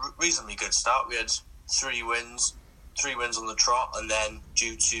a reasonably good start. We had 3 wins on the trot, and then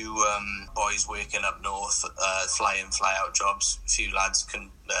due to boys working up north, fly-in, fly-out jobs, a few lads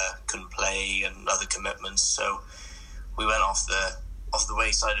couldn't play and other commitments, so we went off the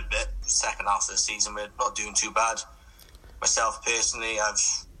wayside a bit. Second half of the season, we're not doing too bad. Myself personally, I've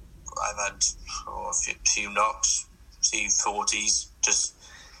had a few knocks, a few 40s, just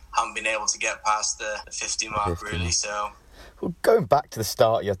haven't been able to get past the 50 mark, really. So, well, going back to the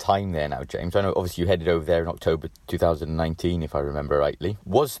start of your time there now, James, I know obviously you headed over there in October 2019, if I remember rightly.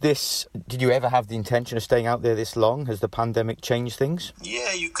 Did you ever have the intention of staying out there this long? Has the pandemic changed things?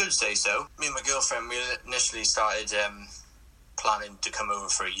 Yeah, you could say so. Me and my girlfriend, we initially started planning to come over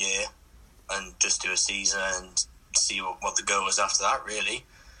for a year and just do a season and see what the goal was after that, really.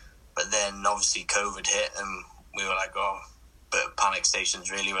 But then obviously COVID hit and we were like, bit of panic stations,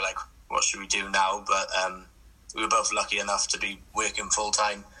 really. We're like, what should we do now? But we were both lucky enough to be working full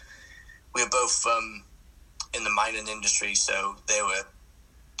time. We were both in the mining industry, so they were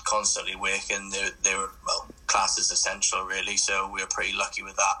constantly working. They were classed as essential, really. So we were pretty lucky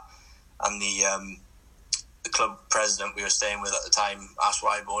with that. And the club president we were staying with at the time, Ash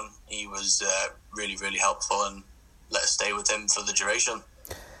Wyborn, he was really, really helpful and let us stay with him for the duration.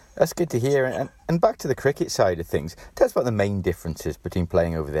 That's good to hear. And back to the cricket side of things, tell us about the main differences between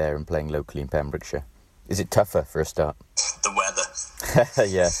playing over there and playing locally in Pembrokeshire. Is it tougher for a start? The weather.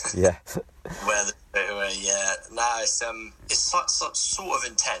 yeah. Weather, yeah. It's sort of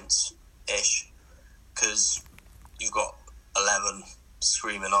intense-ish, because you've got 11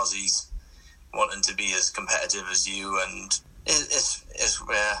 screaming Aussies wanting to be as competitive as you, and it's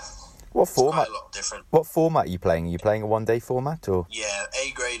What format? quite a lot different. What format are you playing? Are you playing a one-day format or? Yeah,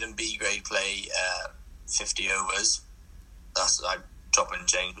 A grade and B grade play 50 overs. I'm dropping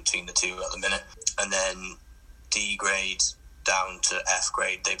James between the two at the minute. And then D grade down to F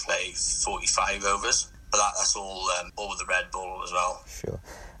grade, they play 45 overs. But that's all with the red ball as well. Sure.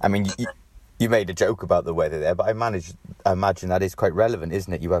 I mean, you made a joke about the weather there, but I imagine that is quite relevant,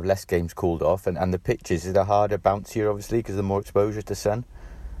 isn't it? You have less games called off, and the pitches, is it harder, bouncier, obviously, because of more exposure to sun?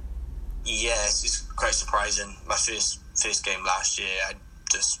 Yeah, it's quite surprising. My first game last year, I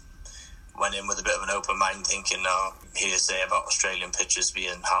just went in with a bit of an open mind, thinking, hearsay about Australian pitches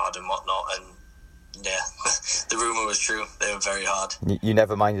being hard and whatnot, and yeah, the rumour was true. They were very hard. You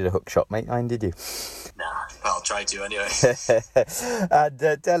never minded a hook shot, mate, did you? Nah, I'll try to anyway.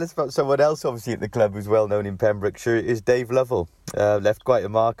 And tell us about someone else, obviously, at the club who's well known in Pembrokeshire, is Dave Lovell. Left quite a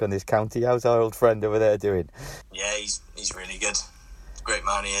mark on this county. How's our old friend over there doing? Yeah, he's really good. Great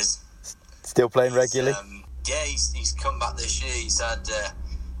man he is. Still playing regularly? Yeah, he's come back this year. He's had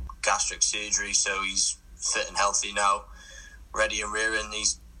gastric surgery, so he's fit and healthy now, ready and rearing.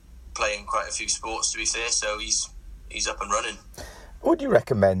 He's playing quite a few sports, to be fair, so he's up and running. Would you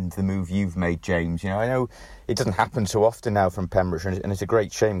recommend the move you've made, James? You know, I know it doesn't happen so often now from Pembrokeshire, and it's a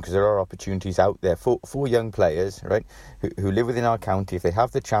great shame because there are opportunities out there for young players, right, who live within our county. If they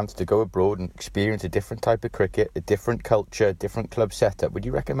have the chance to go abroad and experience a different type of cricket, a different culture, different club setup, would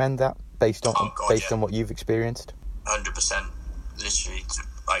you recommend that based on what you've experienced? 100%. Literally,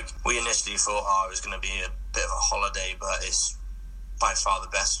 like, we initially thought, it was going to be a bit of a holiday, but it's by far the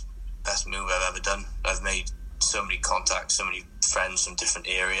best move I've ever done. I've made so many contacts, so many friends from different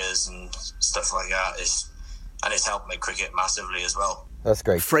areas and stuff like that. It's helped my cricket massively as well. That's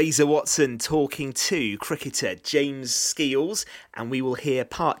great. Fraser Watson talking to cricketer James Skeels, and we will hear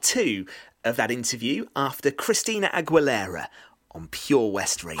part 2 of that interview after Christina Aguilera on Pure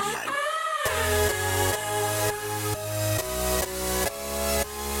West Radio.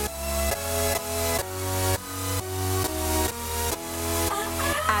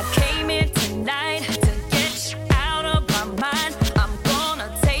 I came here tonight to get you out of my mind. I'm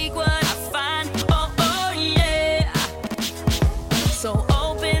gonna take what I find. Oh yeah. So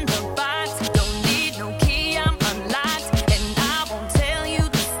open the box. Don't need no key. I'm unlocked, and I won't tell you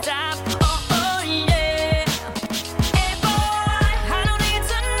to stop. Oh yeah. Hey boy, I don't need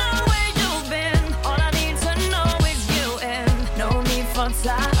to know where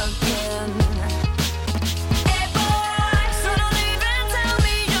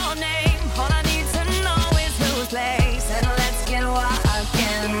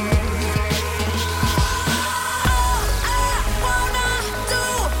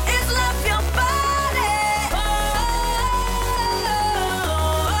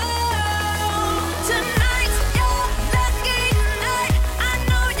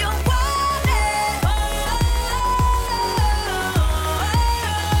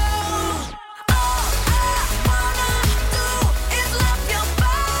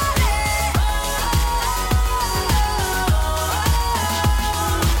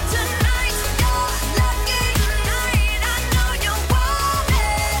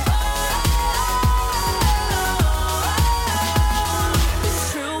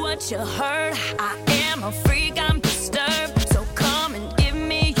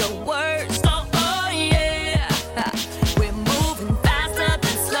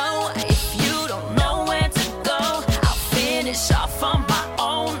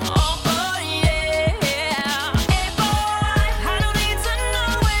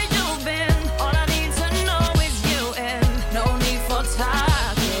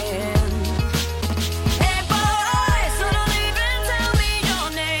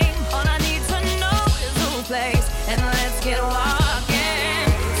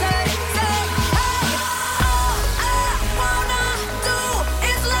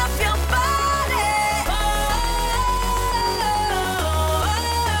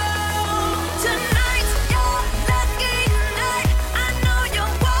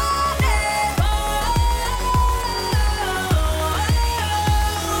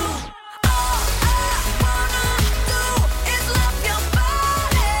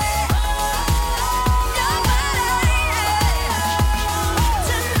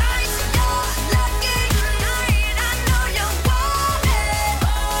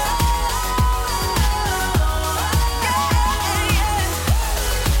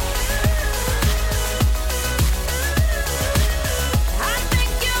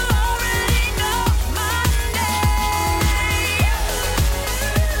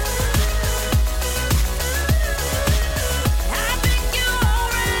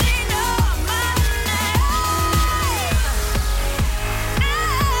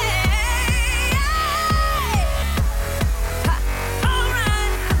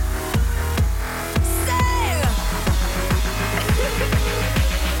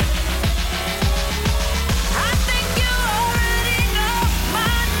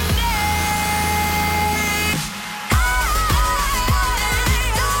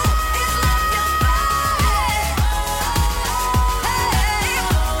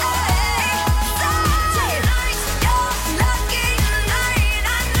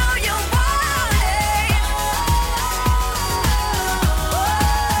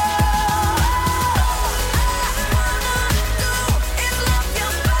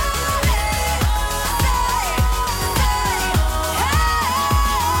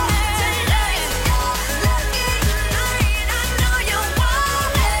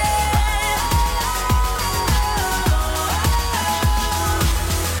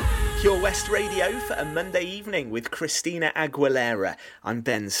West Radio for a Monday evening with Christina Aguilera. I'm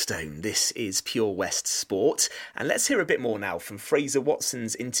Ben Stone. This is Pure West Sport. And let's hear a bit more now from Fraser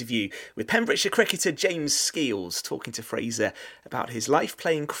Watson's interview with Pembrokeshire cricketer James Skeels, talking to Fraser about his life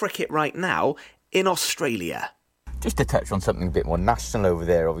playing cricket right now in Australia. Just to touch on something a bit more national over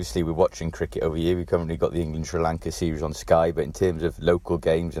there, obviously we're watching cricket over here. We've currently got the England-Sri Lanka series on Sky, but in terms of local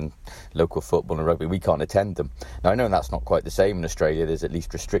games and local football and rugby, we can't attend them. Now, I know that's not quite the same in Australia. There's at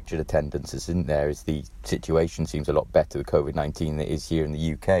least restricted attendances, isn't there, as the situation seems a lot better with COVID-19 than it is here in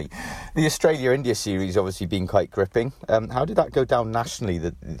the UK. The Australia-India series obviously been quite gripping. How did that go down nationally,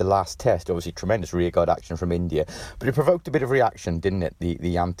 the last test? Obviously, tremendous rearguard action from India, but it provoked a bit of reaction, didn't it?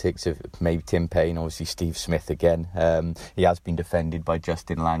 The antics of maybe Tim Payne, obviously Steve Smith again. He has been defended by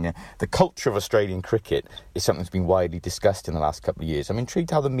Justin Langer. The culture of Australian cricket is something that's been widely discussed in the last couple of years. I'm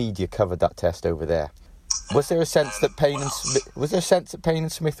intrigued how the media covered that test over there. Was there a sense that Payne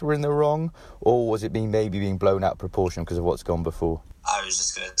and Smith were in the wrong, or was it maybe being blown out of proportion because of what's gone before? I was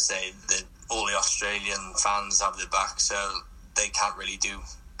just going to say that all the Australian fans have their back, so they can't really do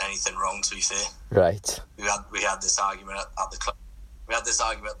anything wrong, to be fair. Right. We had this argument at the club. We had this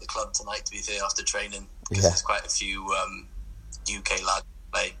argument at the club tonight, to be fair, after training, because there's quite a few UK lads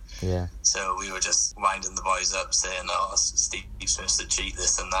play. Yeah. So we were just winding the boys up, saying, "Oh, Steve Smith's a cheat,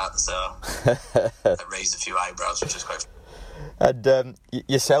 this and that." So that raised a few eyebrows, which is quite. And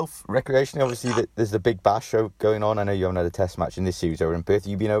yourself, recreationally, obviously, there's the Big Bash show going on. I know you haven't had a test match in this series over in Perth.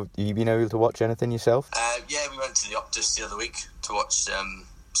 Have you been able to watch anything yourself? Yeah, we went to the Optus the other week to watch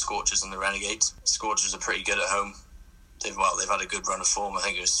Scorchers and the Renegades. Scorchers are pretty good at home. They've had a good run of form. I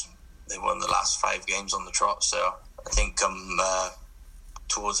think they won the last 5 games on the trot. So I think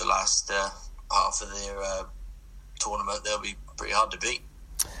towards the last half of their tournament, they'll be pretty hard to beat.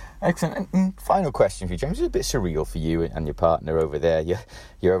 Excellent. And final question for you, James. It's a bit surreal for you and your partner over there.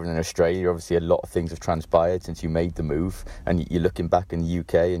 You're over in Australia. Obviously, a lot of things have transpired since you made the move, and you're looking back in the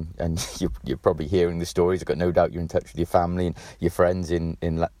UK, and you're probably hearing the stories. I've got no doubt you're in touch with your family and your friends in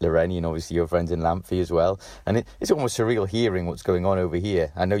Loreni, and obviously your friends in Lamphy as well. And it's almost surreal hearing what's going on over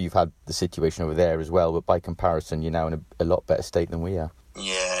here. I know you've had the situation over there as well, but by comparison, you're now in a lot better state than we are.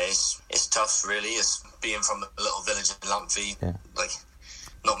 Yeah, it's tough, really. It's being from a little village in Lamphy,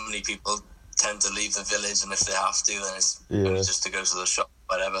 not many people tend to leave the village, and if they have to, then it's only just to go to the shop,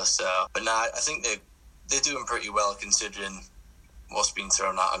 whatever. So, but no, I think they're doing pretty well considering what's been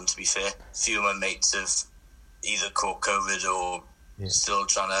thrown at them. To be fair, a few of my mates have either caught COVID or still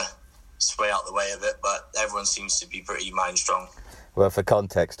trying to sway out the way of it, but everyone seems to be pretty mind strong. Well, for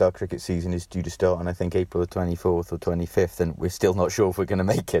context, our cricket season is due to start on, I think, April the 24th or 25th, and we're still not sure if we're going to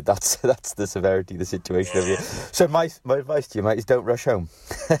make it. That's the severity of the situation over here. So my advice to you, mate, is don't rush home.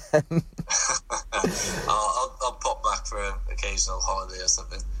 I'll pop back for an occasional holiday or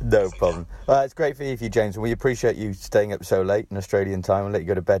something. No problem. It's great for you, James, and we appreciate you staying up so late in Australian time. I'll let you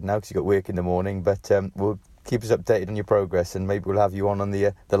go to bed now because you've got work in the morning, but we'll keep us updated on your progress, and maybe we'll have you on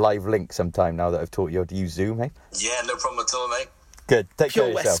the live link sometime now that I've taught you how to use Zoom, eh? Yeah, no problem at all, mate. Good. Take care Pure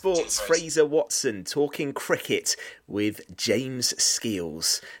of West yourself. Sports, Fraser Watson talking cricket with James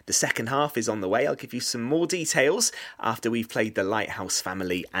Skeels. The second half is on the way. I'll give you some more details after we've played the Lighthouse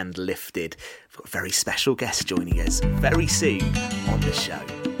Family and Lifted. We've got a very special guest joining us very soon on the show.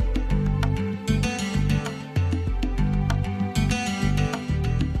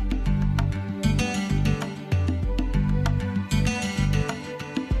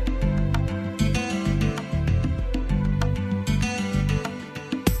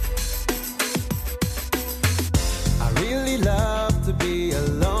 Love to be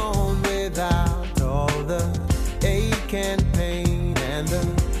alone without all the ache and pain and the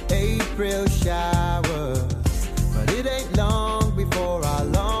April showers. But it ain't long before I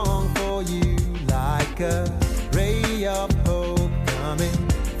long for you, like a ray of hope coming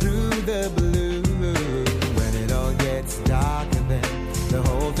through the blue. When it all gets dark and then the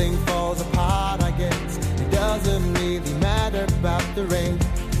whole thing falls apart, I guess it doesn't really matter about the rain,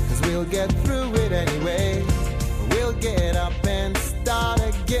 'cause we'll get through it anyway. We'll get up and start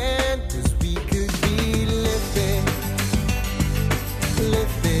again, 'cause we could be lifted,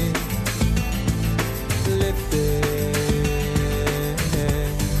 lifted, lifted.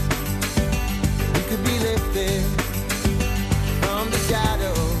 We could be lifted from the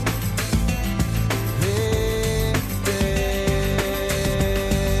shadow, lifted.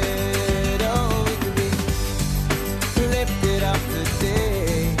 Oh, we could be lifted up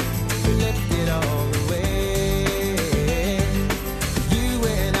today, lifted.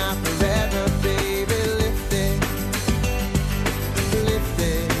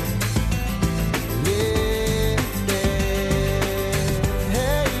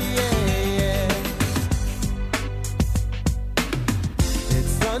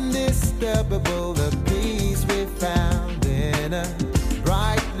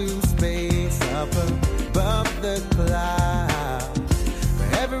 blue space up above the clouds,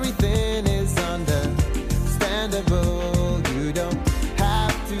 where everything is understandable. You don't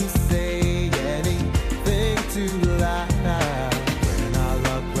have to say anything too loud. When our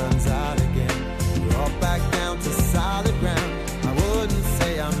luck runs out again, we're all back down to solid ground. I wouldn't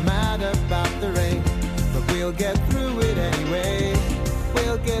say I'm mad about the rain, but we'll get through it anyway.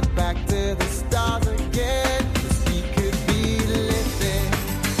 We'll get back to the stars again. 'Cause we could be lifted,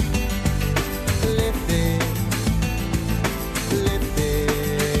 lifted, lifted.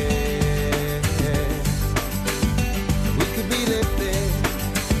 We could be lifted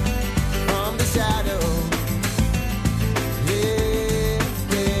from the shadow.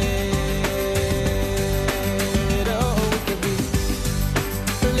 Lifted. Oh, we could be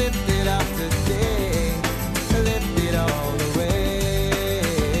lifted up today, lifted all the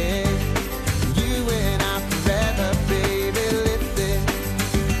way. You and I forever, baby, lifted.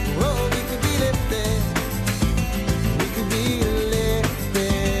 Oh, we could be lifted. We could be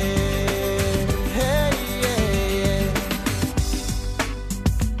lifted. Hey, yeah, yeah.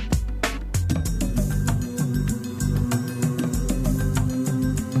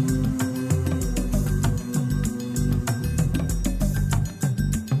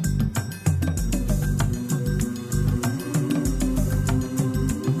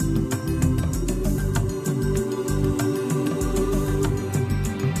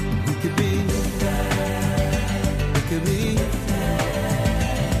 We could be, we could be,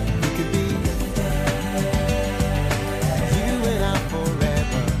 we could be, you and I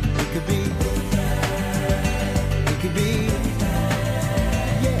forever. We could be,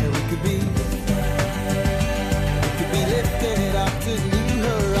 yeah, we could be lifted up to new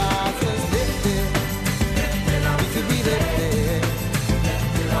horizons, lifted. We could be lifted, we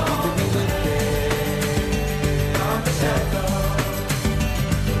could be lifted from the shadow.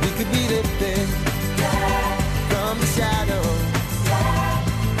 We could be lifted from the shadows.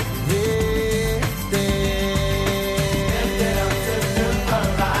 Lifted up to the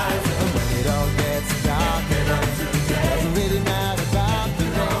horizon. And when it all gets dark, it doesn't really matter about the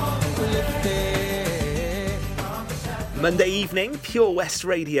rain. Lifted. Monday evening, Pure West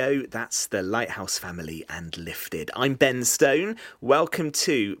Radio, that's the Lighthouse Family and Lifted. I'm Ben Stone. Welcome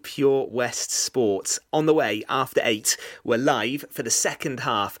to Pure West Sports. On the way after 8, we're live for the second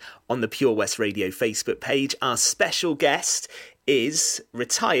half on the Pure West Radio Facebook page. Our special guest is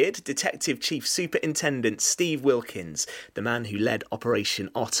retired Detective Chief Superintendent Steve Wilkins, the man who led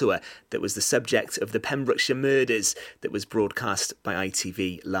Operation Ottawa that was the subject of the Pembrokeshire murders that was broadcast by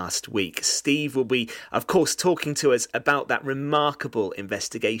ITV last week. Steve will be, of course, talking to us about that remarkable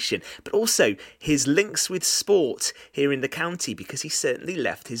investigation, but also his links with sport here in the county, because he certainly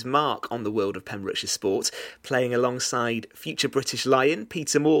left his mark on the world of Pembrokeshire sport, playing alongside future British Lion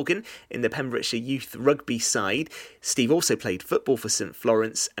Peter Morgan in the Pembrokeshire youth rugby side. Steve also played football for St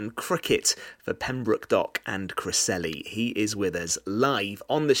Florence and cricket for Pembroke Dock and Cresselly. He is with us live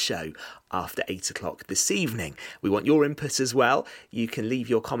on the show after 8 o'clock this evening. We want your input as well. You can leave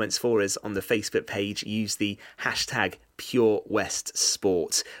your comments for us on the Facebook page. Use the hashtag Pure West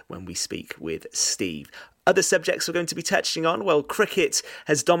Sport when we speak with Steve. Other subjects we're going to be touching on, well, cricket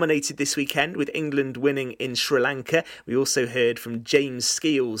has dominated this weekend with England winning in Sri Lanka. We also heard from James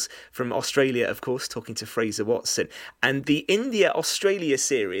Skeels from Australia, of course, talking to Fraser Watson. And the India-Australia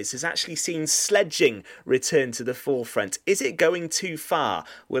series has actually seen sledging return to the forefront. Is it going too far?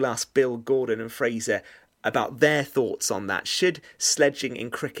 We'll ask Bill Gordon and Fraser about their thoughts on that. Should sledging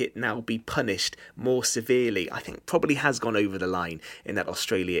in cricket now be punished more severely? I think probably has gone over the line in that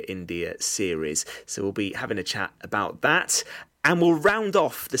Australia-India series. So we'll be having a chat about that. And we'll round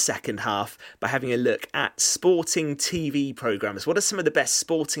off the second half by having a look at sporting TV programmes. What are some of the best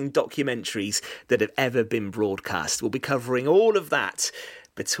sporting documentaries that have ever been broadcast? We'll be covering all of that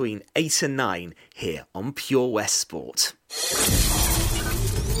between 8 and 9 here on Pure West Sport.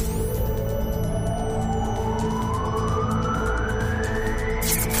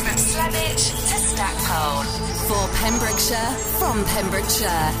 Slabwich to Stackpole. For Pembrokeshire, from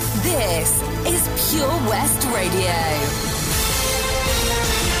Pembrokeshire, this is Pure West Radio.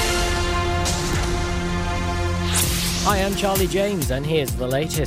 Hi, I'm Charlie James, and here's the latest